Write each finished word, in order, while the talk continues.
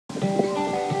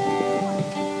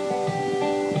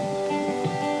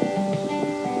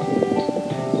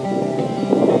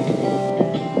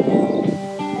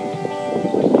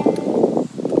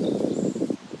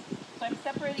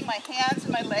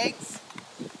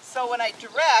So when I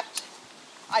direct,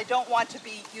 I don't want to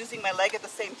be using my leg at the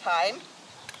same time.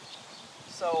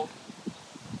 So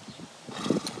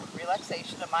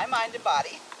relaxation of my mind and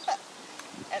body.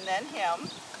 And then him.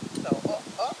 So,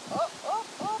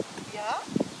 yeah.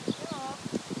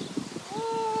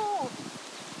 Ooh,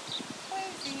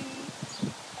 crazy.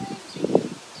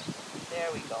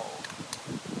 There we go.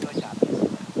 Good job, yes.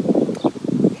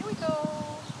 Here we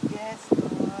go. Yes,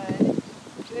 good.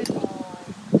 Good boy.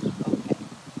 Okay.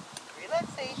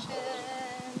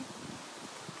 Relaxation.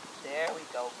 There we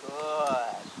go.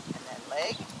 Good. And then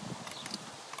leg.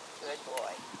 Good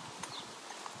boy.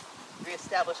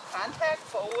 Reestablish contact,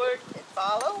 forward and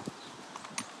follow.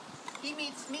 He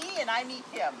meets me and I meet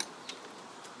him.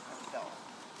 There we go.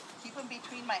 Keep him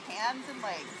between my hands and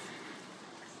legs.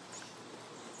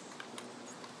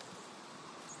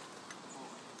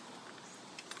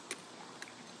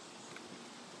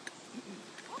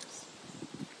 Oops.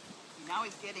 Now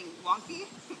he's getting wonky.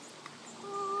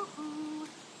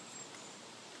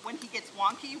 When he gets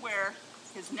wonky where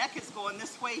his neck is going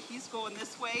this way, he's going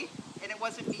this way, and it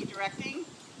wasn't me directing,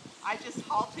 I just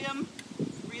halt him,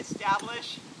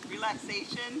 reestablish,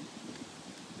 relaxation,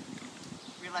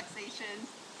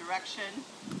 direction,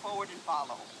 forward and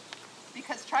follow.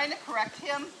 Because trying to correct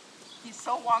him, he's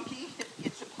so wonky,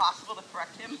 it's impossible to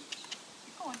correct him.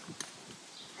 Keep going.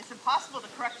 It's impossible to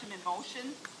correct him in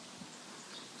motion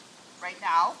right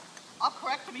now. I'll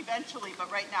correct him eventually,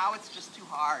 but right now it's just too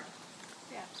hard.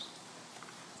 Yeah.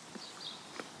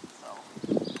 So,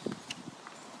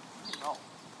 no.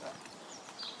 Good.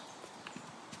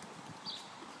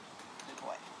 Good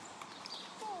boy.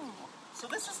 Ooh. So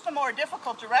this is the more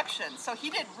difficult direction. So he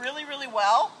did really, really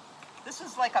well. This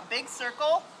is like a big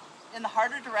circle in the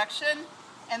harder direction,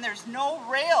 and there's no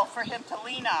rail for him to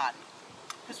lean on.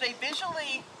 Because they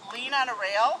visually lean on a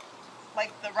rail,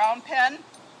 like the round pen,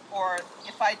 or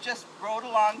if I just rode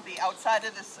along the outside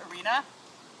of this arena,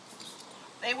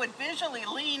 they would visually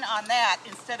lean on that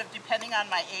instead of depending on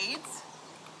my aids.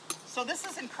 So this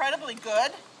is incredibly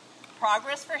good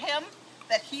progress for him,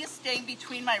 that he is staying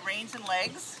between my reins and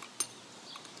legs.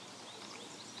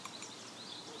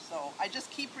 So I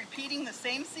just keep repeating the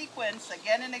same sequence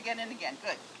again and again and again.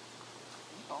 Good.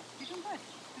 There you go. You're doing good.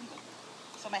 You're doing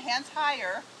good. So my hand's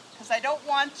higher, because I don't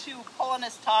want to pull on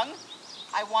his tongue.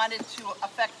 I wanted to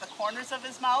affect the corners of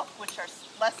his mouth, which are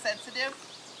less sensitive.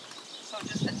 So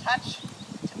just a touch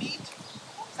to meet.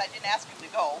 Oops, I didn't ask him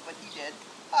to go, but he did.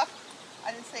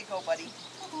 I didn't say go, buddy.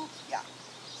 Yeah.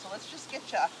 So let's just get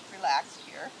you relaxed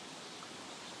here.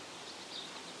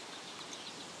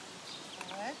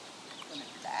 Good. Gonna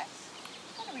relax.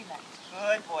 Gonna relax.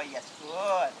 Good boy. Yes.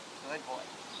 Good. Good boy.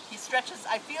 He stretches.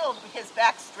 I feel his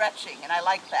back stretching, and I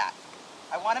like that.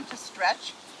 I want him to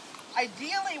stretch.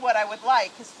 Ideally, what I would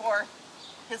like is for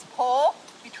his pole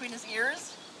between his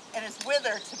ears and his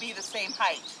wither to be the same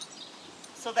height,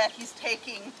 so that he's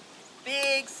taking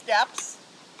big steps,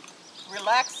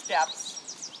 relaxed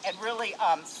steps, and really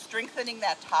strengthening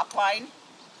that top line.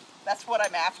 That's what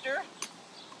I'm after.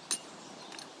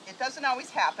 It doesn't always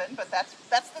happen, but that's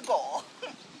the goal.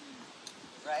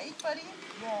 Right, buddy?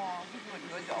 Yeah, you're doing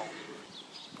good though.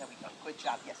 There we go. Good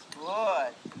job. Yes,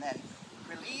 good. And then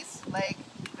release, leg.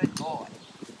 Good boy.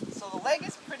 So the leg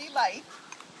is pretty light.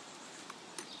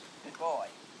 Good boy.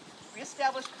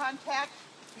 Reestablish contact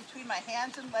between my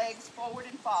hands and legs, forward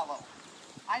and follow.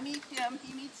 I meet him,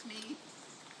 he meets me.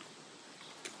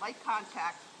 Light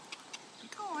contact.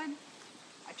 Keep going.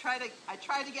 I try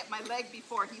to get my leg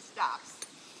before he stops.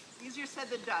 Easier said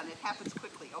than done. It happens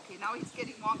quickly. Okay, now he's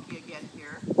getting wonky again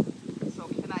here. So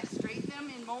can I straighten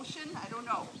him in motion? I don't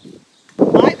know.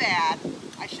 My bad.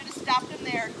 I should have stopped him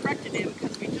there and corrected him,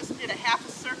 because we just did a half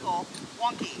a circle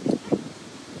wonky.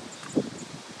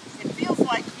 It feels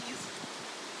like he's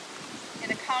in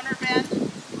a counter bend,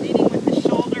 leaning with his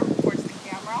shoulder towards the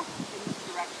camera in this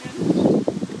direction.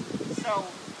 So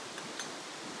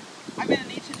I'm going to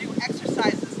need to do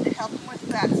exercises to help him with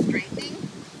that straightening,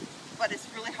 but it's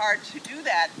really hard to do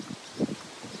that.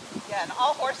 Yeah, and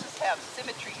all horses have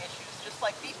symmetry issues, just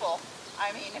like people.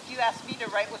 I mean, if you ask me to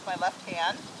write with my left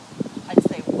hand, I'd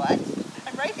say, what?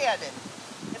 I'm right-handed.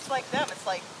 It's like them. It's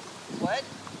like, what?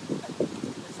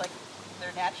 It's like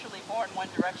they're naturally born one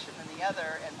direction than the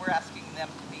other, and we're asking them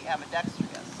to be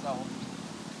ambidextrous. So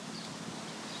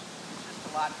it's just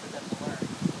a lot for them to learn.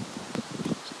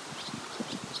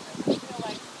 Does it feel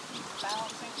like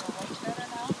balancing your weight better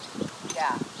now?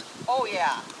 Yeah. Oh,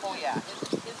 yeah. Oh, yeah.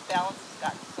 His balance has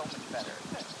gotten so much better.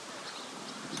 Good.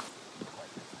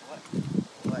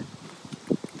 Good.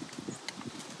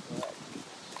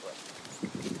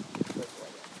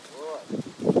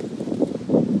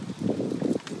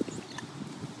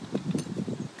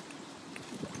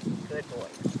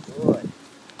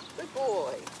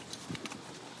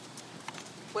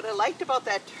 liked about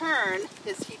that turn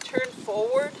is he turned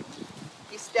forward,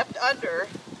 he stepped under,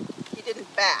 he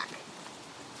didn't back.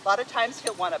 A lot of times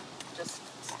he'll want to just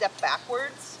step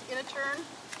backwards in a turn,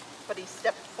 but he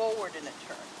stepped forward in a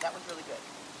turn. That was really good.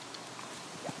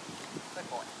 Yeah, good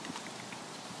boy.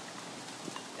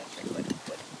 That's right, good,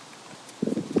 good.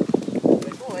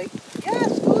 Good boy.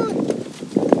 Yes, good.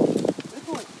 Good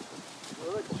boy. Good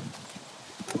boy.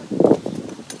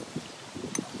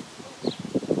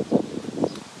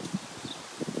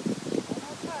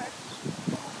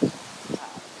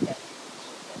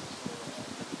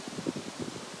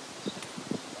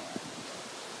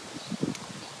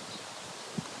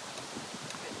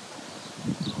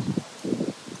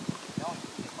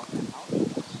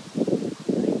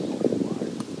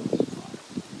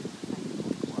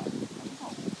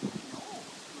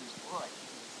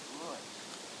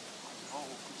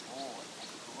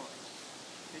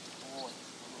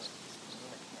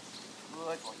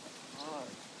 Good boy, good.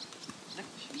 Look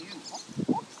at you.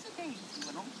 Oopsie daisy,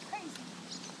 went all crazy.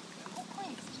 Went all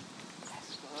crazy.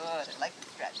 That's good. I like the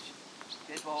stretch.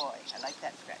 Good boy. I like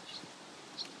that stretch.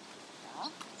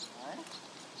 Yeah, good.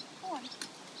 Keep going.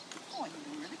 Keep going. You're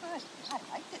doing really good. Yeah, I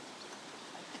liked it.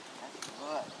 I liked it. That's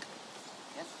good.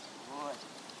 Yes, good.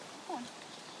 Keep going.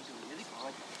 You're doing really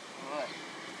good. Good.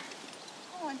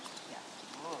 Keep going. Yeah,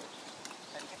 good.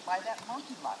 Try to get by that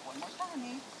monkey block one more time,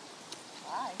 eh?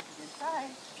 Try. Good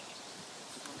try.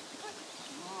 Good. Good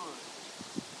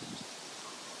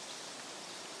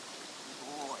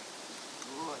boy.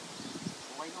 Good.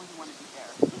 Oh, I know you want to be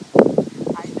there.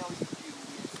 I know you do.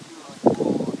 Yes, good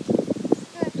boy.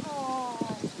 Good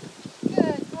boy.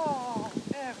 Good boy.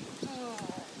 Very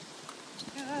good.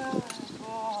 Good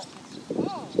boy. That's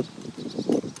good.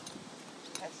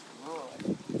 That's good.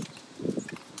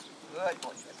 Good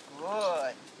boy. That's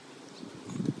good.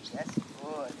 Yes,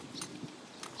 good.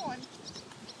 One.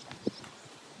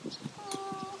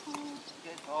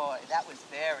 Good boy. That was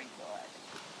very good.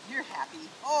 You're happy.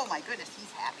 Oh my goodness,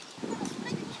 he's happy. Look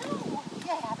at you.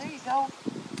 Yeah, there you go.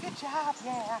 Good job.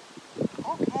 Yeah.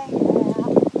 Okay, yeah.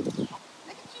 Look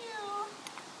at you.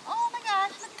 Oh my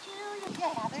gosh, look at you.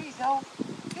 Yeah, there you go.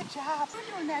 Good job. You're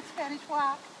doing that Spanish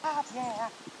walk. Yeah.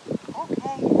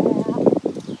 Okay,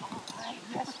 yeah. All right.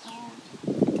 Yes, good.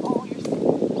 Oh, you're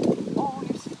sitting. Oh,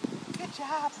 you're sitting. Good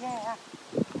job. Yeah.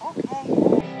 Okay.